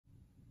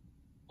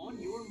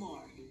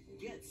mark.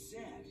 Get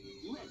set.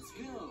 Let's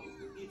go.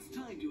 It's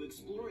time to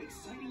explore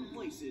exciting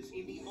places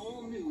in the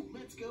all-new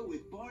Let's Go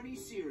with Barney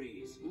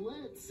series.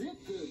 Let's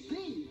hit the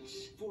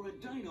beach. For a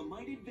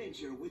dynamite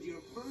adventure with your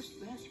first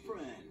best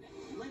friend.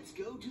 Let's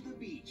Go to the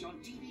Beach on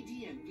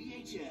DVD and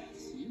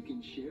VHS. You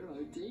can share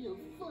our day of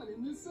fun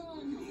in the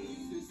sun.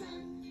 Mr.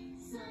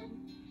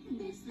 Sun,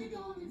 Mr.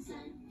 Golden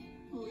Sun,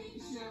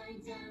 please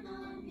shine down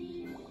on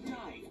me.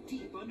 Dive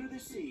deep under the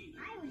sea.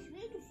 I wish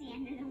we could see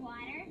under the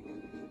water.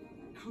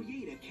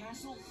 Create a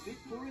castle fit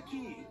for a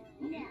king.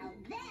 Now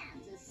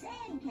that's a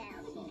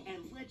sandcastle.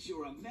 And let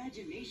your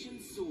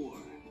imagination soar.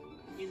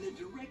 In the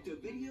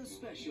direct-to-video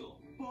special,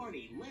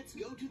 Barney, Let's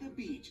Go to the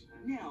Beach,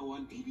 now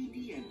on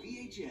DVD and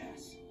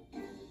VHS.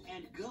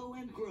 And go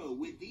and grow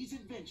with these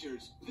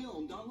adventures,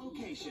 filmed on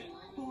location.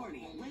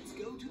 Barney, Let's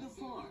Go to the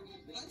Farm.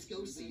 Let's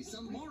go see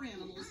some more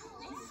animals.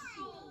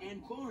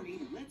 And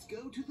Barney, Let's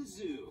Go to the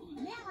Zoo.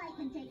 Now I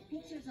can take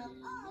pictures of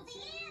all the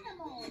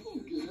animals. Oh,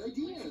 good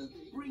idea.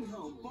 Bring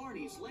home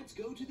Barney's Let's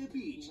Go to the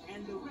Beach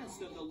and the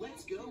rest of the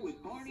Let's Go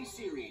with Barney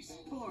series.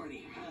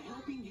 Barney, a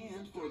helping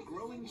hand for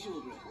growing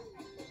children.